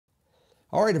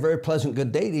All right, a very pleasant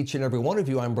good day to each and every one of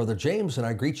you. I'm Brother James, and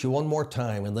I greet you one more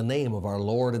time in the name of our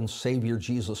Lord and Savior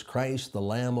Jesus Christ, the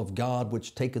Lamb of God,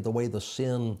 which taketh away the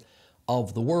sin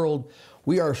of the world.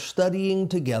 We are studying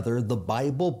together the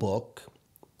Bible book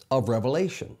of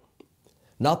Revelation.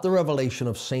 Not the revelation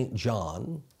of St.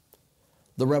 John,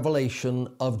 the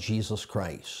revelation of Jesus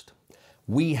Christ.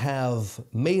 We have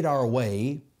made our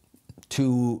way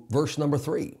to verse number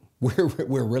 3.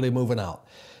 We're really moving out.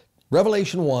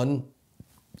 Revelation 1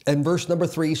 and verse number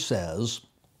 3 says,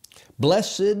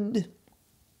 Blessed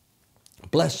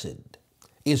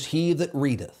is he that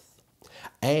readeth,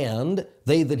 and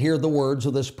they that hear the words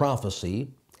of this prophecy,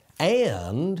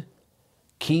 and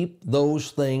keep those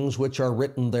things which are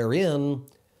written therein,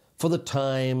 for the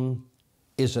time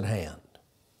is at hand.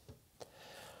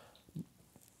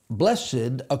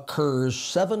 Blessed occurs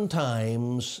 7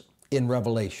 times in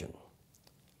Revelation.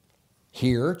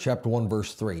 Here, chapter 1,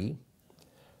 verse 3,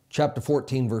 chapter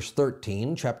 14, verse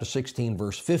 13, chapter 16,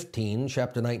 verse 15,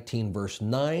 chapter 19, verse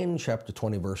 9, chapter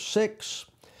 20, verse 6,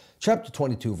 chapter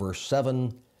 22, verse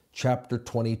 7, chapter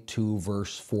 22,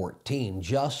 verse 14.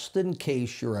 Just in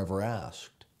case you're ever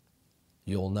asked,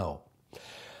 you'll know.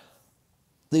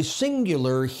 The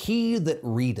singular, he that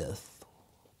readeth,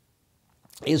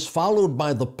 is followed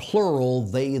by the plural,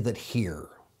 they that hear.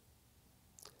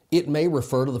 It may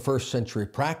refer to the first century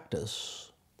practice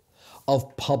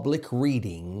of public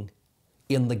reading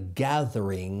in the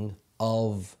gathering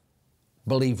of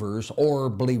believers or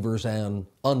believers and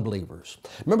unbelievers.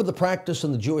 Remember the practice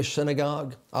in the Jewish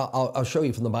synagogue? I'll show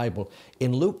you from the Bible.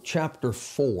 In Luke chapter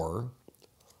 4,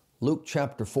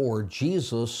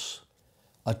 Jesus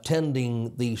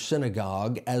attending the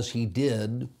synagogue as he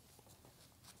did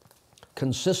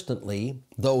consistently,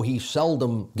 though he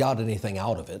seldom got anything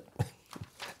out of it,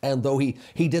 and though he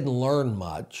didn't learn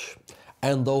much,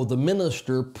 and though the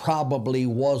minister probably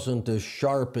wasn't as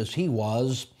sharp as he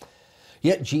was,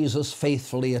 yet Jesus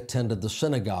faithfully attended the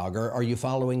synagogue. Are you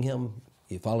following him?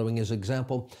 Are you following his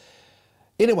example?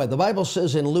 Anyway, the Bible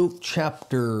says in Luke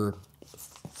chapter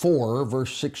 4,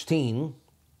 verse 16,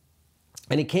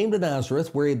 And he came to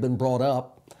Nazareth, where he had been brought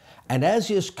up, and as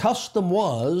his custom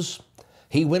was,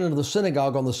 he went into the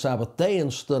synagogue on the Sabbath day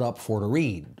and stood up for to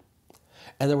read.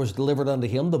 And there was delivered unto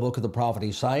him the book of the prophet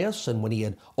Isaiah, and when he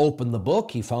had opened the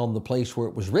book, he found the place where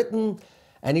it was written,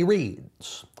 and he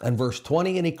reads. And verse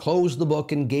 20, And he closed the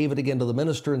book and gave it again to the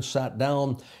minister and sat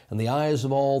down, and the eyes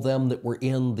of all them that were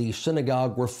in the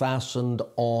synagogue were fastened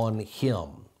on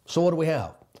him. So what do we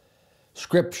have?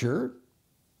 Scripture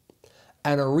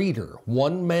and a reader.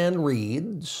 One man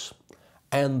reads,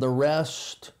 and the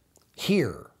rest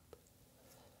hear.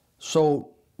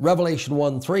 So Revelation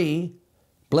 1:3,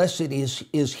 Blessed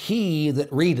is he that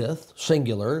readeth,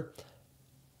 singular,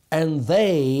 and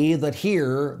they that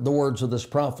hear the words of this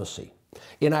prophecy.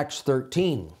 In Acts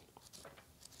 13,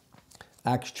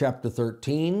 Acts chapter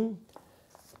 13,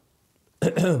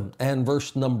 and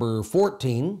verse number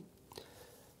 14,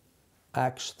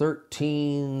 Acts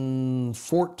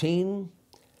 13:14,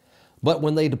 But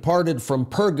when they departed from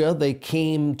Perga, they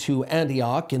came to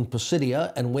Antioch in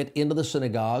Pisidia and went into the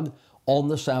synagogue on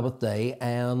the Sabbath day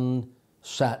and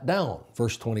sat down.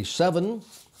 Verse 27,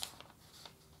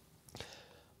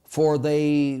 For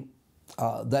they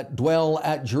that dwell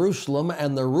at Jerusalem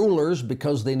and their rulers,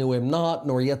 because they knew him not,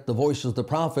 nor yet the voices of the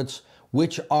prophets,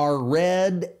 which are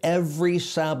read every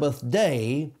Sabbath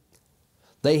day,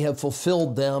 they have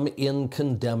fulfilled them in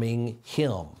condemning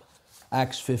him.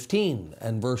 Acts 15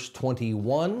 and verse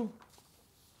 21.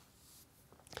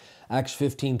 Acts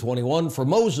 15:21, For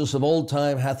Moses of old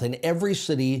time hath in every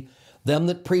city them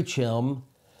that preach him,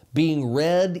 being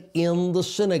read in the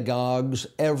synagogues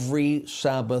every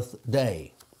Sabbath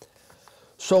day.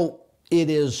 So it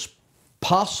is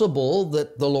possible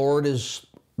that the Lord is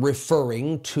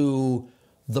referring to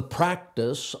the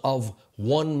practice of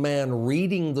one man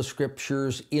reading the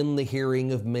scriptures in the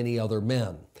hearing of many other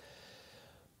men.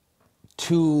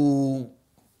 To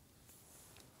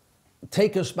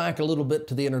take us back a little bit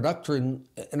to the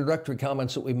introductory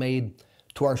comments that we made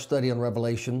to our study on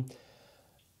Revelation,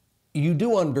 you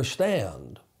do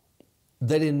understand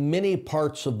that in many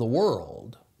parts of the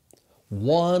world,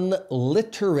 one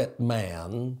literate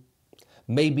man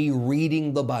may be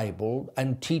reading the Bible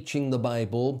and teaching the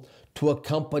Bible to a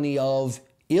company of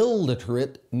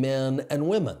illiterate men and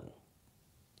women.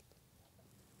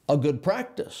 A good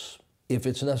practice, if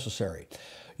it's necessary.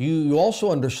 You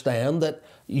also understand that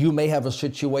you may have a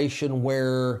situation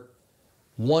where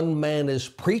one man is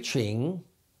preaching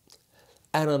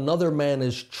and another man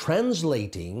is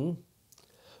translating,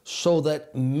 so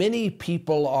that many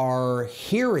people are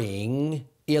hearing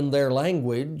in their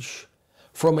language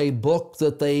from a book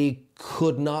that they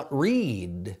could not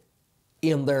read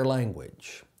in their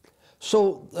language.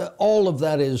 So all of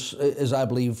that is I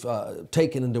believe,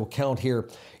 taken into account here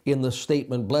in the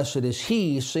statement, blessed is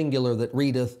he, singular, that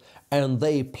readeth, and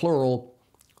they, plural,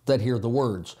 that hear the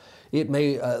words. It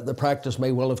may, the practice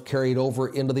may well have carried over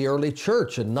into the early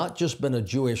church and not just been a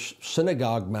Jewish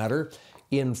synagogue matter.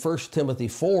 In 1 Timothy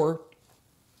 4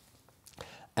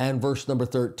 and verse number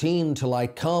 13, till I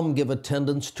come, give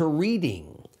attendance to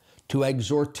reading, to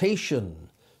exhortation,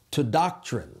 to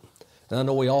doctrine. And I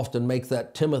know we often make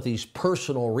that Timothy's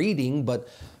personal reading, but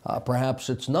perhaps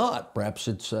it's not. Perhaps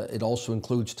it also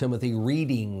includes Timothy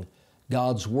reading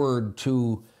God's word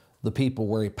to the people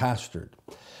where he pastored.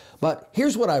 But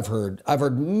here's what I've heard. I've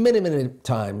heard many, many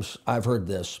times, I've heard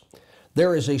this.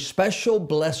 There is a special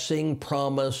blessing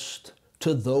promised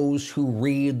to those who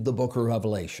read the book of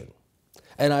Revelation.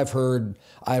 And I've heard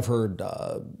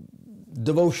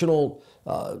devotional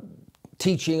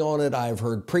teaching on it. I've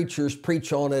heard preachers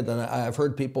preach on it, and I've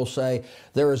heard people say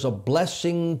there is a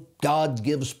blessing God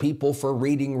gives people for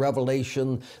reading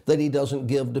Revelation that he doesn't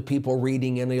give to people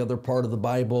reading any other part of the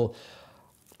Bible.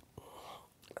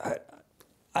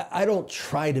 I don't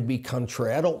try to be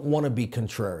contrary. I don't want to be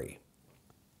contrary.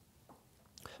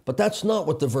 But that's not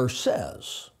what the verse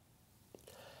says.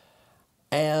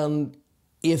 And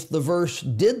if the verse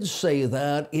did say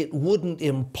that, it wouldn't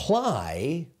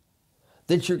imply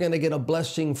that you're going to get a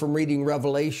blessing from reading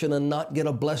Revelation and not get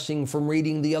a blessing from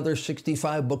reading the other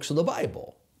 65 books of the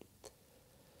Bible.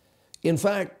 In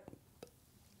fact,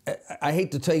 I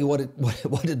hate to tell you what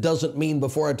it doesn't mean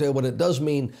before I tell you what it does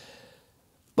mean,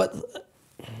 but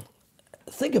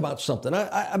think about something.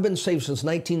 I've been saved since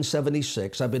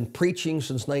 1976. I've been preaching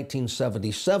since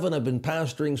 1977. I've been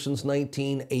pastoring since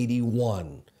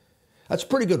 1981. That's a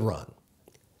pretty good run.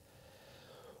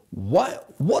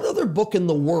 What other book in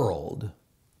the world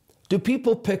do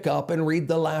people pick up and read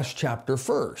the last chapter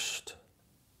first?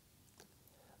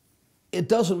 It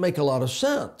doesn't make a lot of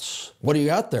sense. What do you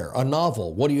got there? A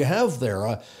novel. What do you have there?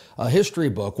 A history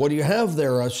book. What do you have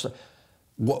there?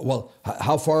 Well,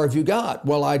 how far have you got?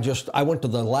 Well, I went to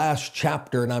the last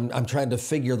chapter, and I'm trying to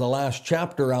figure the last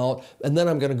chapter out, and then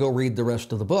I'm going to go read the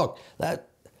rest of the book.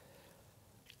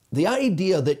 The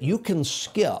idea that you can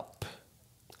skip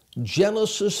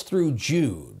Genesis through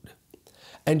Jude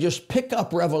and just pick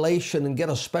up Revelation and get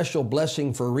a special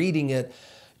blessing for reading it,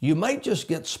 you might just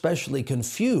get specially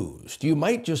confused. You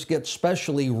might just get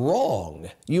specially wrong.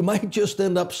 You might just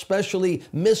end up specially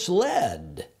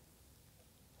misled.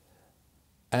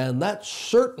 And that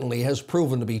certainly has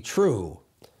proven to be true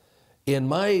in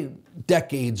my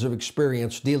decades of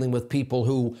experience dealing with people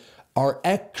who are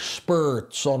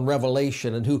experts on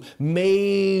Revelation and who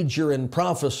major in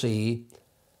prophecy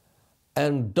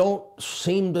and don't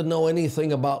seem to know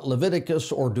anything about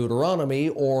Leviticus or Deuteronomy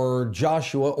or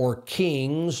Joshua or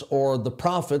Kings or the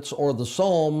prophets or the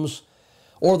Psalms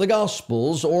or the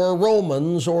Gospels or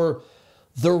Romans or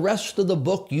the rest of the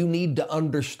book you need to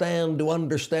understand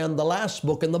the last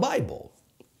book in the Bible.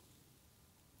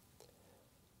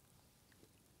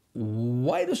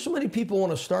 Why do so many people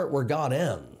want to start where God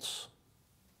ends?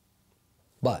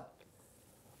 But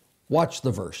watch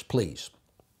the verse, please.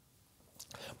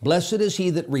 Blessed is he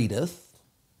that readeth,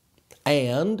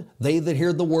 and they that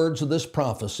hear the words of this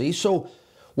prophecy. So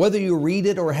whether you read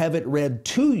it or have it read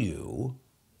to you,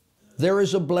 there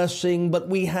is a blessing, but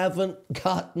we haven't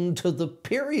gotten to the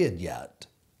period yet.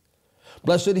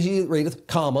 Blessed is he that readeth,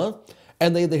 comma,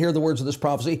 and they that hear the words of this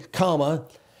prophecy, comma,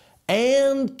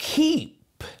 and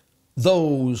keep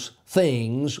those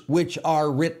things which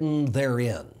are written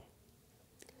therein.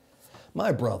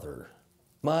 My brother,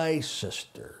 my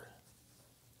sister,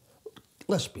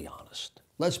 let's be honest.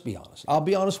 Let's be honest. I'll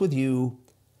be honest with you.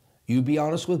 You be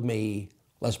honest with me.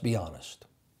 Let's be honest.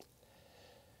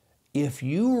 If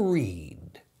you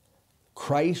read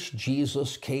Christ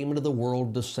Jesus came into the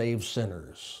world to save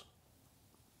sinners,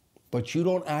 but you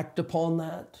don't act upon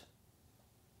that,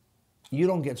 you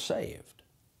don't get saved.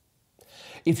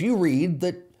 If you read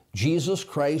that Jesus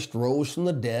Christ rose from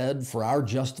the dead for our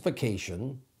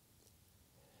justification,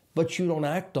 but you don't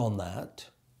act on that,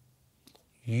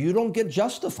 you don't get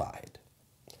justified.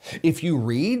 If you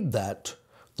read that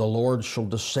the Lord shall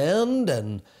descend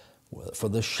and for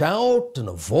the shout and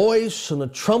a voice and a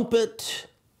trumpet,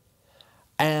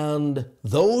 and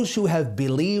those who have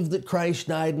believed that Christ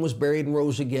died and was buried and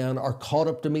rose again are caught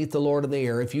up to meet the Lord in the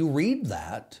air. If you read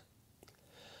that,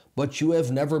 but you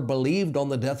have never believed on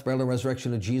the death, burial, and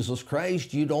resurrection of Jesus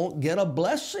Christ, you don't get a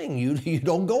blessing. You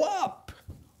don't go up.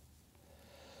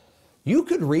 You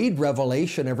could read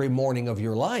Revelation every morning of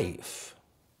your life,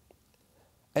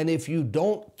 and if you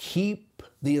don't keep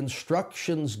the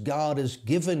instructions God has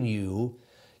given you,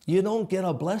 you don't get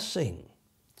a blessing.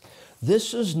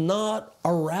 This is not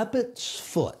a rabbit's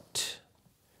foot.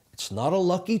 It's not a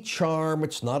lucky charm.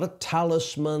 It's not a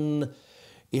talisman.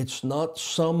 It's not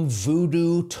some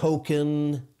voodoo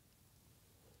token.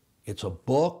 It's a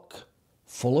book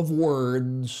full of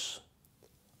words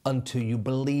until you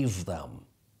believe them.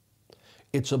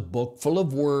 It's a book full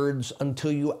of words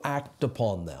until you act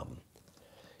upon them.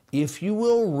 If you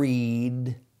will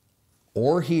read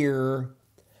or hear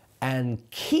and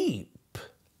keep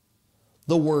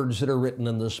the words that are written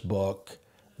in this book,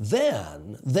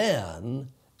 then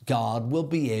God will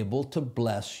be able to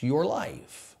bless your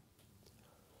life.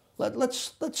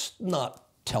 Let's not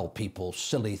tell people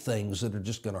silly things that are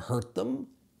just going to hurt them.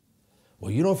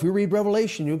 Well, you know, if you read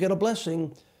Revelation, you'll get a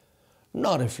blessing.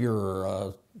 Not if you're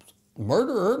a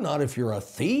murderer, not if you're a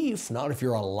thief, not if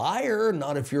you're a liar,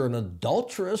 not if you're an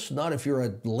adulteress, not if you're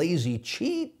a lazy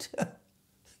cheat.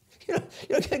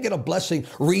 You can't get a blessing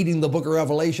reading the book of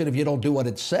Revelation if you don't do what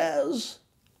it says.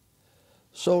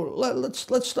 So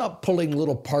let's stop pulling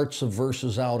little parts of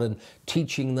verses out and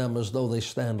teaching them as though they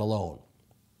stand alone.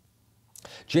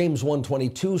 James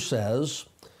 1:22 says,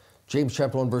 James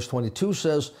chapter 1 verse 22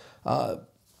 says,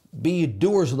 be ye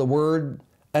doers of the word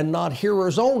and not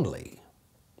hearers only.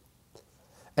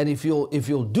 And if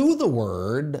you'll do the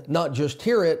word, not just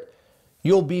hear it,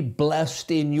 you'll be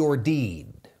blessed in your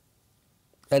deed.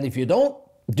 And if you don't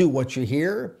do what you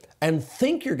hear and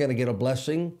think you're going to get a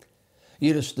blessing,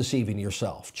 you're just deceiving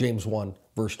yourself. James 1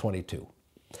 verse 22.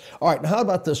 All right, now how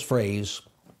about this phrase?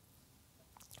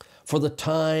 For the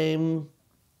time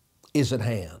is at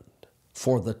hand.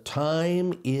 For the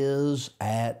time is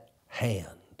at hand.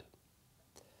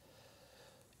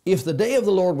 If the day of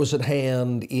the Lord was at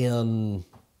hand in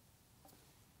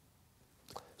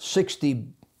 60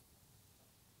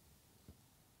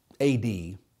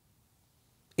 AD,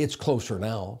 it's closer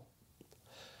now.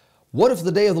 What if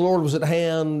the day of the Lord was at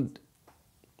hand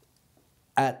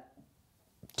at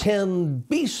 10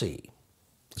 BC?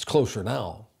 It's closer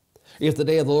now. If the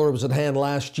day of the Lord was at hand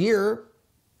last year,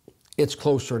 it's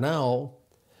closer now.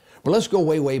 But let's go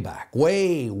way, way back,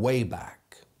 way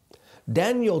back.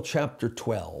 Daniel chapter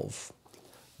 12.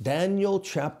 Daniel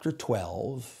chapter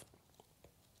 12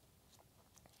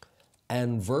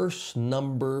 and verse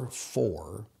number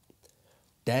 4.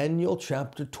 Daniel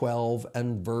chapter 12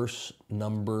 and verse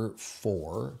number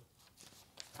 4.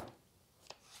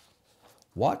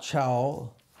 Watch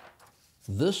how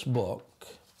this book,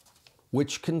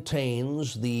 which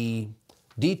contains the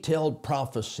detailed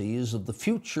prophecies of the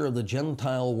future of the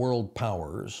Gentile world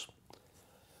powers,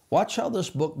 watch how this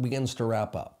book begins to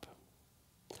wrap up.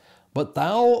 But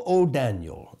thou, O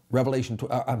Daniel,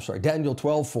 Daniel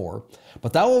 12:4.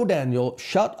 But thou, O Daniel,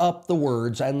 shut up the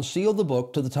words and seal the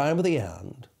book to the time of the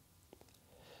end.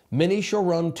 Many shall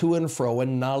run to and fro,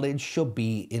 and knowledge shall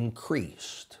be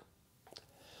increased.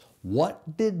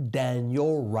 What did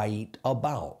Daniel write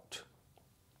about?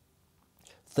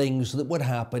 Things that would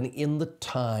happen in the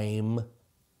time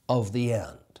of the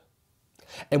end.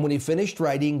 And when he finished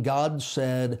writing, God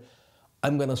said,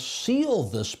 I'm going to seal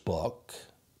this book.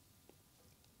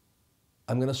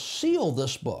 I'm going to seal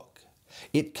this book.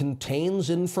 It contains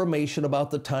information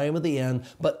about the time of the end,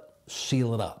 but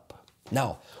seal it up.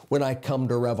 Now, when I come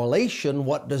to Revelation,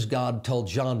 what does God tell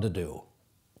John to do?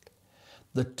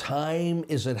 The time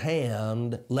is at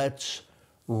hand. Let's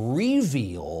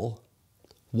reveal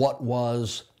what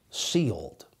was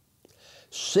sealed.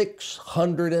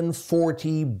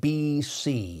 640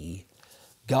 BC,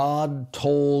 God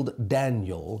told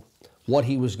Daniel what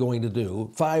he was going to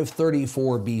do.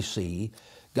 534 BC,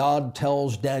 God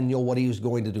tells Daniel what he was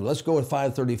going to do. Let's go with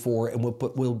 534, and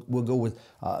we'll go with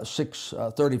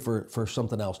 630 for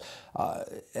something else,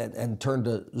 and turn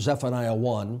to Zephaniah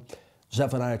 1,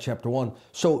 Zephaniah chapter 1.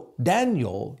 So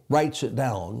Daniel writes it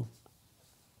down,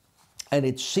 and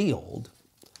it's sealed.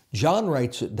 John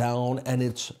writes it down, and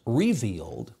it's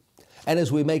revealed. And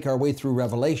as we make our way through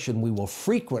Revelation, we will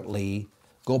frequently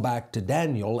go back to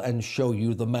Daniel and show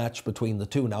you the match between the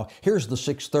two. Now, here's the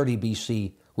 630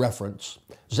 BC reference.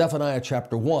 Zephaniah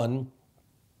chapter 1,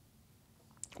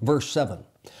 verse 7.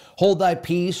 Hold thy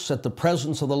peace at the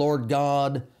presence of the Lord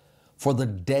God, for the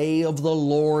day of the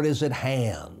Lord is at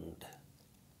hand.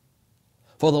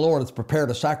 For the Lord hath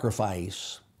prepared a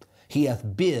sacrifice. He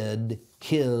hath bid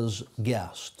his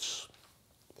guests.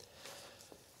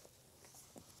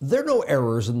 There are no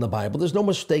errors in the Bible. There's no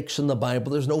mistakes in the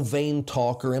Bible. There's no vain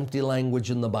talk or empty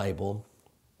language in the Bible.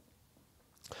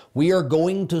 We are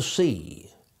going to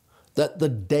see that the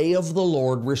day of the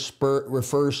Lord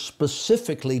refers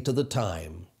specifically to the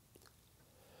time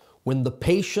when the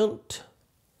patient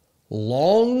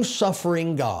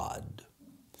long-suffering God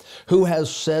who has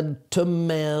said to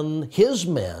men,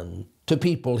 to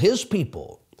people, his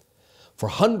people, for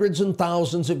hundreds and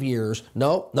thousands of years,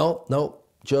 no,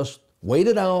 just wait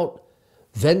it out.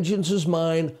 Vengeance is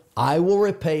mine. I will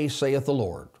repay, saith the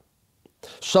Lord.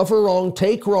 Suffer wrong,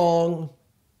 take wrong.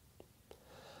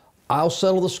 I'll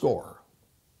settle the score.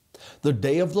 The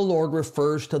day of the Lord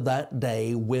refers to that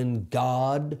day when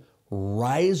God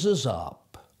rises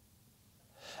up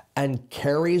and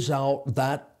carries out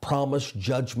that promised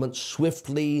judgment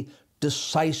swiftly,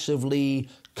 decisively,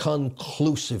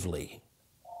 conclusively.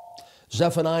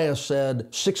 Zephaniah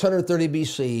said, 630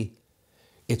 BC,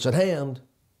 it's at hand,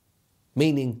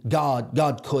 meaning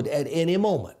God could at any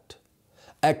moment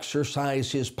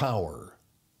exercise his power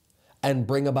and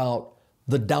bring about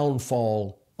the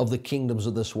downfall of the kingdoms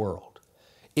of this world.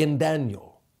 In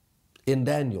Daniel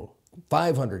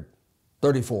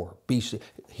 534 BC,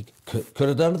 he could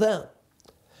have done it then.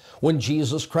 When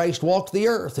Jesus Christ walked the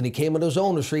earth and he came into his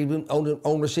own, received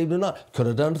him not, could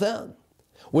have done it then.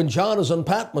 When John is on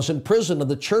Patmos in prison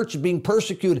and the church is being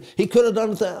persecuted, he could have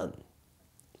done it then.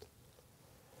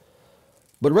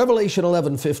 But Revelation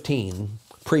 11:15,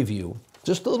 preview,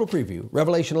 just a little preview.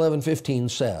 Revelation 11:15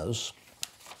 says,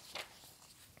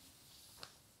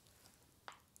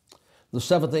 the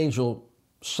seventh angel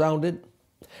sounded,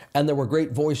 and there were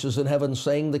great voices in heaven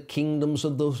saying, the kingdoms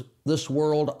of this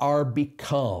world are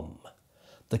become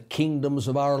the kingdoms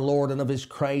of our Lord and of his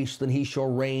Christ, and he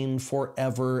shall reign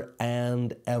forever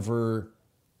and ever.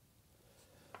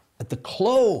 At the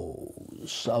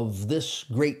close of this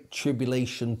great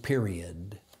tribulation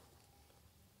period,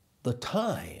 the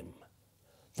time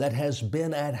that has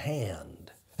been at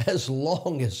hand, as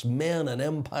long as men and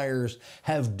empires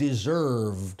have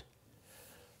deserved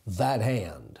that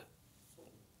hand,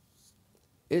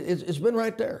 it's been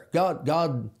right there.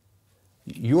 God,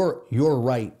 you're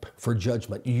ripe for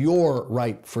judgment. You're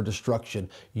ripe for destruction.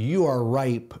 You are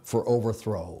ripe for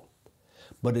overthrow.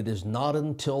 But it is not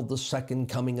until the second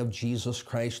coming of Jesus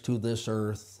Christ to this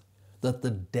earth that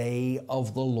the day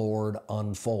of the Lord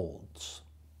unfolds.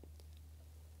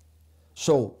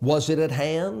 So, was it at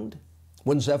hand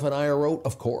when Zephaniah wrote?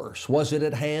 Of course. Was it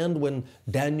at hand when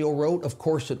Daniel wrote? Of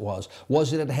course it was.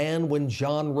 Was it at hand when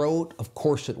John wrote? Of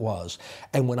course it was.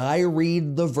 And when I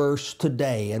read the verse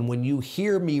today, and when you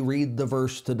hear me read the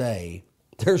verse today,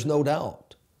 there's no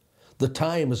doubt the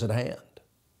time is at hand.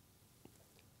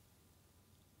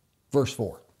 Verse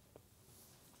 4.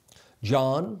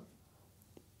 John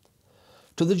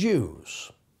to the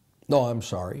Jews. No, I'm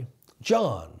sorry.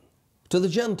 John to the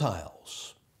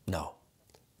Gentiles. No.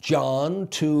 John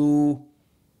to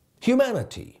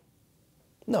humanity.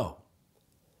 No.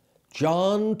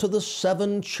 John to the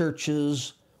 7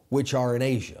 churches which are in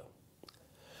Asia.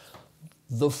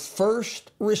 The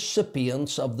first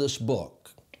recipients of this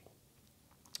book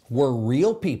were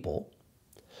real people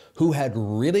who had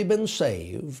really been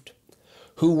saved,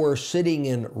 who were sitting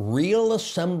in real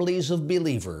assemblies of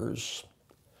believers,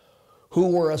 who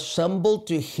were assembled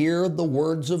to hear the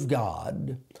words of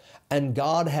God, and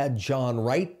God had John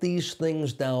write these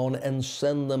things down and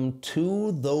send them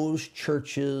to those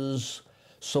churches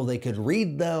so they could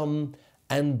read them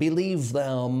and believe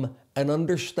them and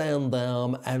understand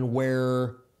them and,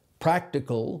 where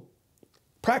practical,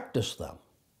 practice them.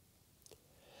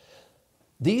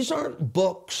 These aren't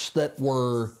books that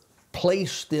were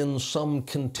placed in some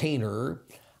container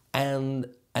and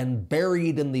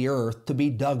buried in the earth to be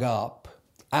dug up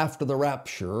after the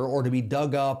rapture, or to be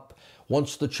dug up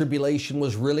once the tribulation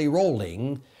was really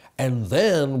rolling, and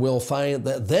then we'll find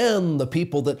that then the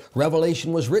people that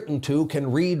Revelation was written to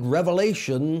can read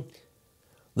Revelation.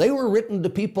 They were written to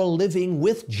people living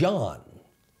with John.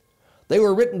 They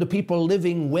were written to people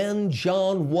living when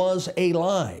John was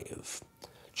alive.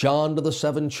 John to the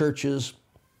 7 churches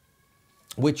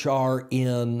which are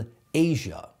in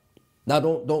Asia. Now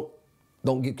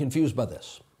don't get confused by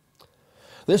this.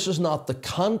 This is not the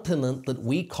continent that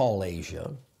we call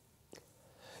Asia.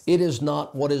 It is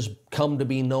not what has come to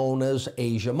be known as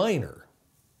Asia Minor.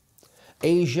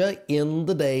 Asia in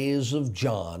the days of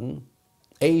John,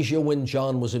 Asia when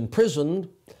John was imprisoned,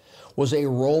 was a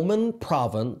Roman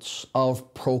province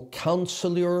of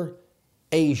proconsular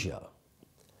Asia.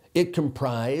 It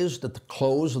comprised, at the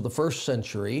close of the 1st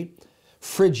century,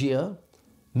 Phrygia,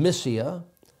 Mysia,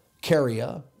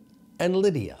 Caria, and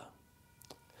Lydia.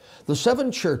 The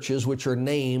 7 churches which are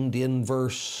named in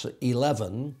verse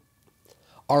 11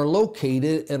 are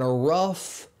located in a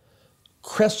rough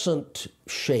crescent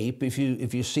shape, if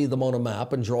you see them on a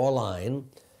map and draw a line,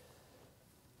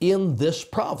 in this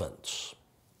province.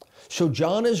 So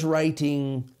John is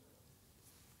writing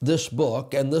this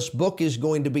book, and this book is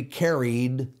going to be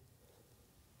carried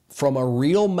from a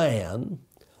real man,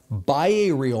 by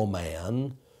a real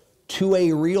man, to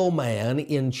a real man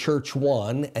in church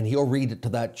 1, and he'll read it to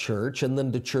that church, and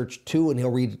then to church 2, and he'll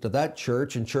read it to that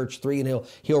church, and church 3, and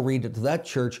he'll read it to that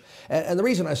church. And the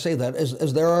reason I say that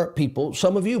is there are people,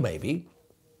 some of you maybe,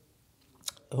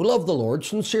 who love the Lord,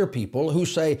 sincere people, who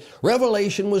say,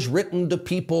 Revelation was written to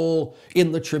people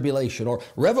in the tribulation, or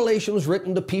Revelation was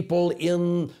written to people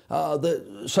in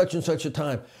the such and such a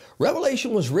time.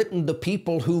 Revelation was written to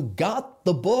people who got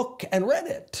the book and read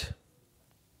it.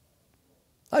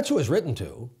 That's who it's written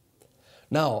to.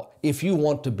 Now, if you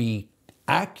want to be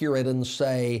accurate and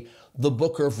say the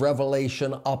book of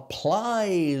Revelation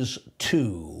applies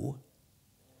to,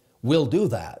 we'll do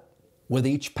that with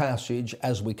each passage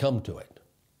as we come to it.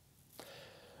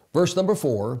 Verse number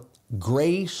 4,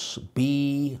 grace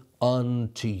be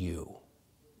unto you.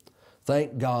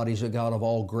 Thank God He's a God of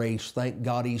all grace. Thank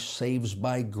God He saves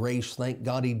by grace. Thank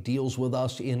God He deals with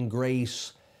us in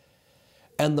grace.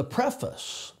 And the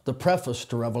preface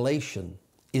to Revelation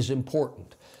is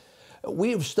important.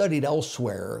 We have studied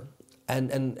elsewhere,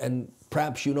 and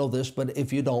perhaps you know this, but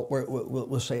if you don't,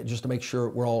 we'll say it just to make sure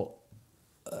we're all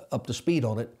up to speed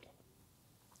on it.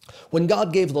 When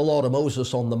God gave the law to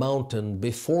Moses on the mountain,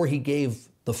 before He gave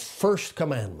the first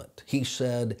commandment, He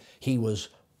said He was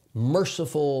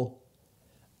merciful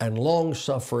and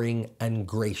long-suffering and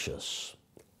gracious.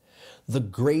 The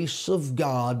grace of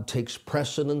God takes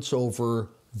precedence over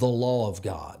the law of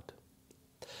God.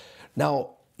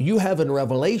 Now, you have in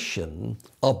Revelation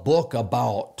a book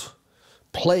about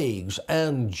plagues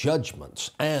and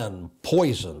judgments and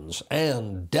poisons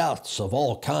and deaths of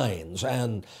all kinds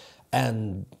and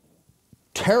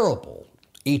terrible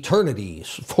eternities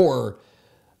for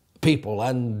people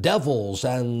and devils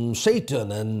and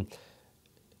Satan, and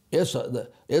there's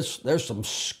some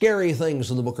scary things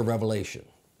in the book of Revelation.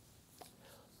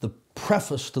 The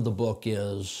preface to the book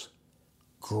is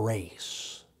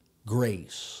grace,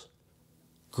 grace,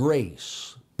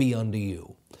 grace be unto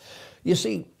you. You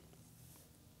see,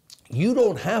 you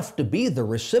don't have to be the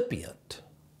recipient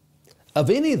of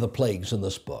any of the plagues in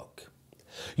this book.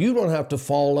 You don't have to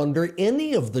fall under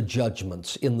any of the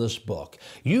judgments in this book.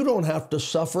 You don't have to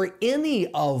suffer any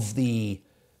of the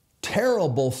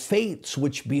terrible fates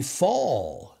which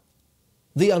befall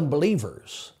the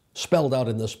unbelievers spelled out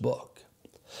in this book.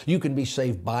 You can be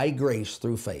saved by grace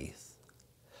through faith,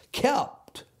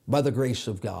 kept by the grace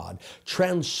of God,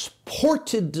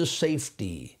 transported to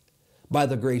safety by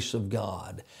the grace of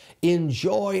God,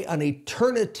 enjoy an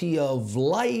eternity of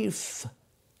life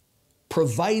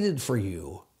provided for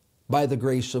you by the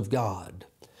grace of God.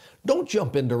 Don't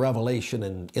jump into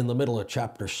Revelation in the middle of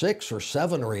chapter 6 or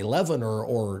 7 or 11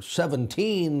 or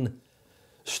 17.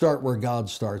 Start where God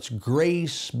starts.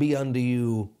 Grace be unto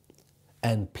you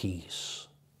and peace.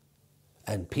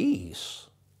 And peace.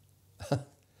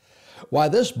 Why,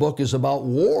 this book is about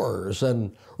wars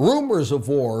and rumors of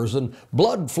wars and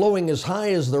blood flowing as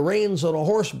high as the reins on a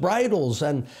horse bridles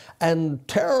and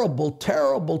terrible,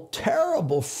 terrible,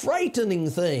 terrible, frightening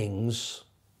things.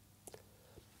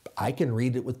 I can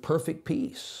read it with perfect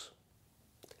peace.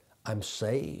 I'm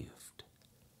saved.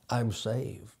 I'm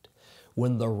saved.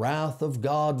 When the wrath of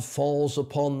God falls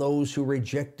upon those who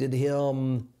rejected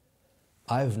Him,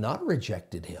 I've not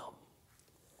rejected Him.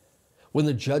 When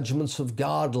the judgments of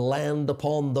God land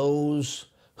upon those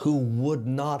who would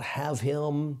not have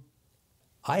Him,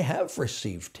 I have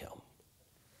received Him.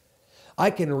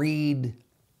 I can read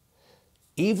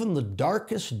even the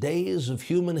darkest days of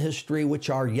human history which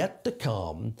are yet to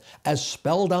come as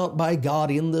spelled out by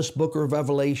God in this book of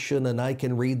Revelation, and I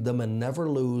can read them and never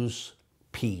lose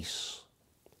peace.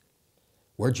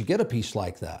 Where'd you get a peace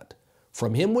like that?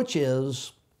 From Him which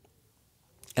is,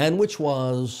 and which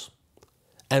was,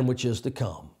 and which is to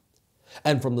come,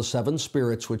 and from the 7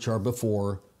 spirits which are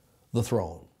before the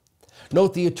throne.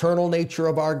 Note the eternal nature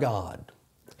of our God.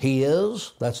 He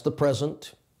is, that's the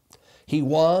present. He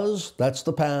was, that's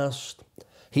the past.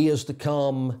 He is to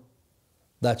come,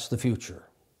 that's the future.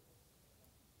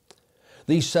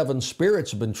 These 7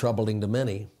 spirits have been troubling to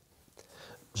many.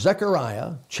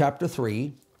 Zechariah chapter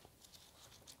 3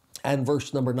 and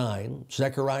verse number 9,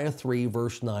 Zechariah 3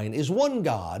 verse 9, is one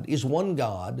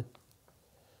God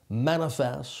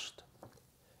manifest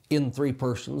in 3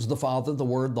 persons, the Father, the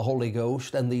Word, the Holy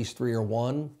Ghost, and these 3 are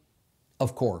one?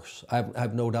 Of course, I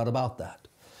have no doubt about that.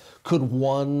 Could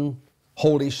one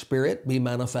Holy Spirit be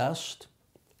manifest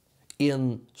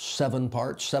in 7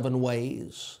 parts, 7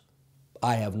 ways?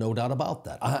 I have no doubt about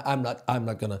that. I'm not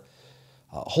going to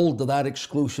hold to that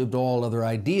exclusive to all other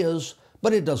ideas,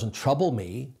 But it doesn't trouble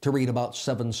me to read about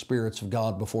 7 spirits of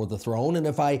God before the throne. And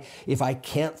if I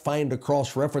can't find a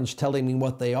cross-reference telling me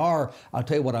what they are, I'll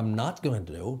tell you what I'm not going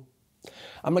to do.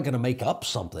 I'm not going to make up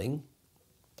something.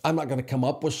 I'm not going to come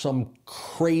up with some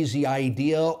crazy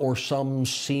idea or some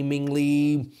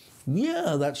seemingly,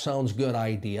 yeah, that sounds good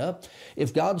idea.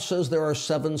 If God says there are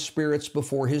 7 spirits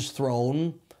before His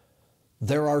throne,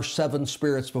 there are 7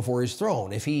 spirits before His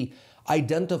throne. If He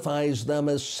identifies them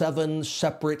as 7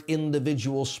 separate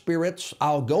individual spirits,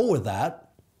 I'll go with that,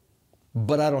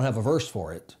 but I don't have a verse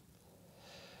for it.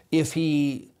 If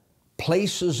He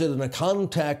places it in a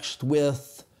context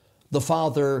with the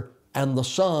Father and the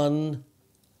Son,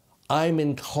 I'm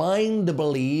inclined to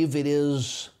believe it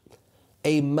is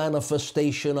a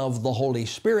manifestation of the Holy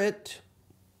Spirit,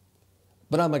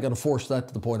 but I'm not going to force that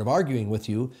to the point of arguing with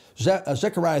you.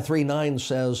 Zechariah 3:9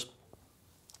 says,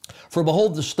 "For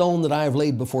behold, the stone that I have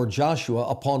laid before Joshua,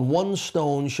 upon one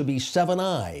stone shall be 7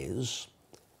 eyes,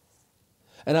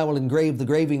 and I will engrave the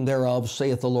graving thereof,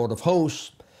 saith the Lord of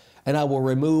hosts, and I will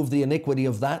remove the iniquity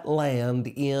of that land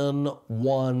in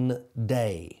one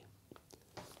day."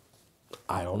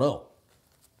 I don't know.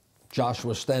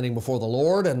 Joshua's standing before the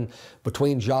Lord, and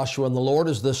between Joshua and the Lord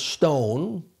is this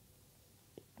stone.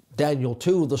 Daniel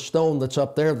 2, the stone that's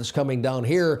up there that's coming down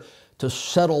here to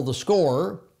settle the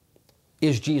score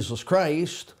is Jesus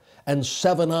Christ, and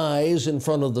 7 eyes in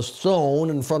front of the stone,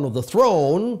 in front of the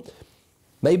throne,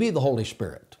 may be the Holy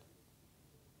Spirit.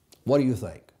 What do you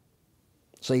think?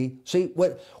 See,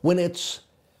 when it's,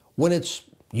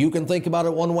 you can think about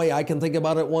it one way, I can think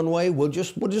about it one way, we'll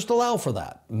just allow for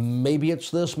that. Maybe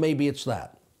it's this, maybe it's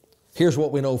that. Here's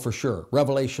what we know for sure.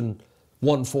 Revelation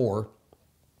 1:4.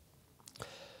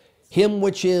 Him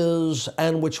which is,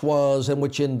 and which was, and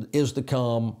which is to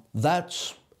come,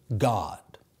 that's God.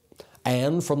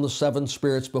 And from the 7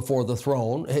 spirits before the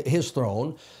throne, His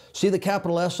throne, see the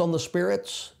capital S on the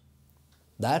spirits?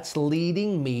 That's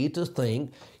leading me to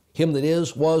think Him that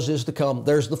is, was, is to come,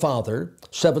 there's the Father.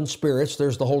 7 spirits,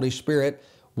 there's the Holy Spirit.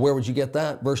 Where would you get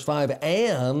that? Verse 5,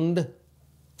 and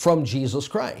from Jesus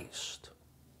Christ.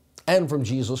 And from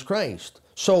Jesus Christ.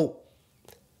 So,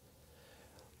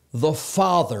 the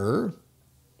Father,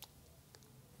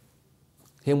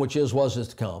 Him which is, was, is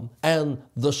to come, and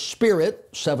the Spirit,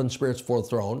 7 spirits before the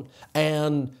throne,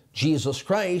 and Jesus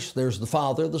Christ, there's the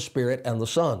Father, the Spirit, and the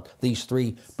Son. These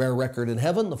 3 bear record in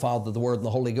heaven, the Father, the Word, and the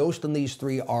Holy Ghost, and these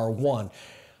 3 are one.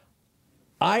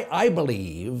 I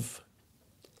believe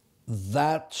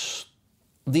that's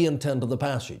the intent of the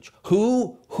passage.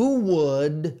 Who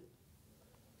would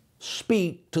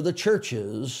speak to the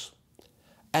churches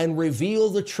and reveal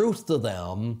the truth to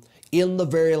them in the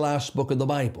very last book of the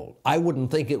Bible? I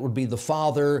wouldn't think it would be the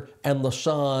Father and the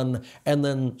Son and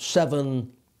then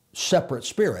 7 separate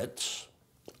spirits.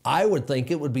 I would think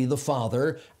it would be the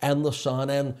Father and the Son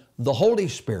and the Holy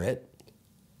Spirit.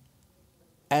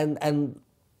 And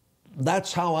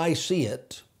that's how I see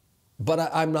it.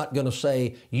 But I'm not going to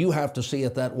say you have to see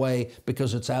it that way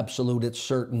because it's absolute, it's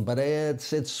certain, but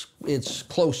it's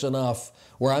close enough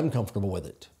where I'm comfortable with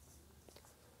it.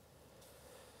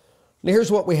 Now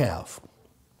here's what we have.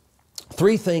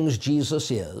 3 things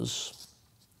Jesus is,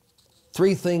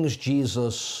 3 things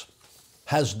Jesus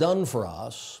has done for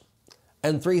us,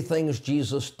 and 3 things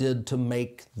Jesus did to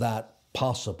make that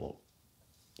possible.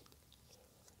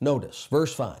 Notice,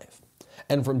 verse 5,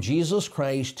 and from Jesus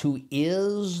Christ, who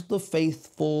is the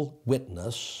faithful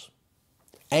witness,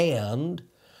 and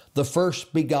the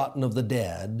first begotten of the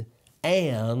dead,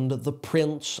 and the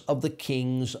prince of the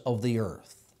kings of the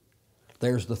earth.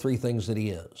 There's the 3 things that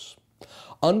He is.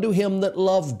 Unto Him that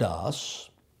loved us,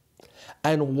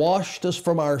 and washed us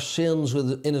from our sins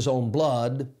in His own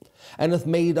blood, and hath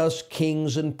made us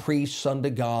kings and priests unto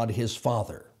God His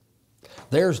Father.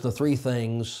 There's the 3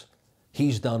 things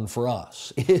He's done for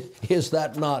us. Is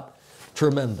that not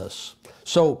tremendous?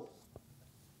 So,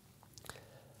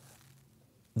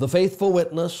 the faithful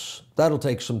witness, that'll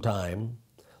take some time.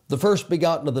 The first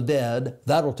begotten of the dead,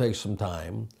 that'll take some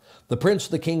time. The prince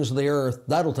of the kings of the earth,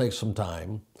 that'll take some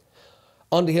time.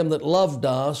 Unto Him that loved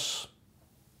us,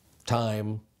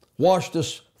 time, washed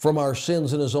us from our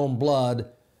sins in His own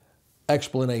blood,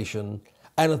 explanation,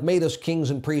 and hath made us kings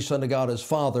and priests unto God His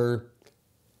Father.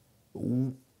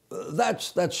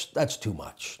 That's too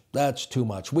much. That's too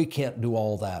much. We can't do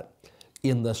all that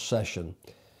in this session.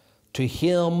 To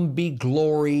Him be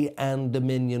glory and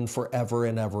dominion forever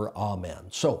and ever. Amen.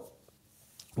 So,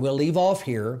 we'll leave off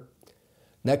here.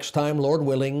 Next time, Lord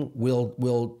willing,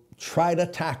 we'll try to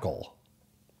tackle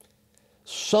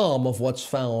some of what's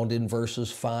found in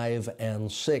verses 5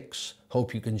 and 6.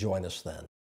 Hope you can join us then.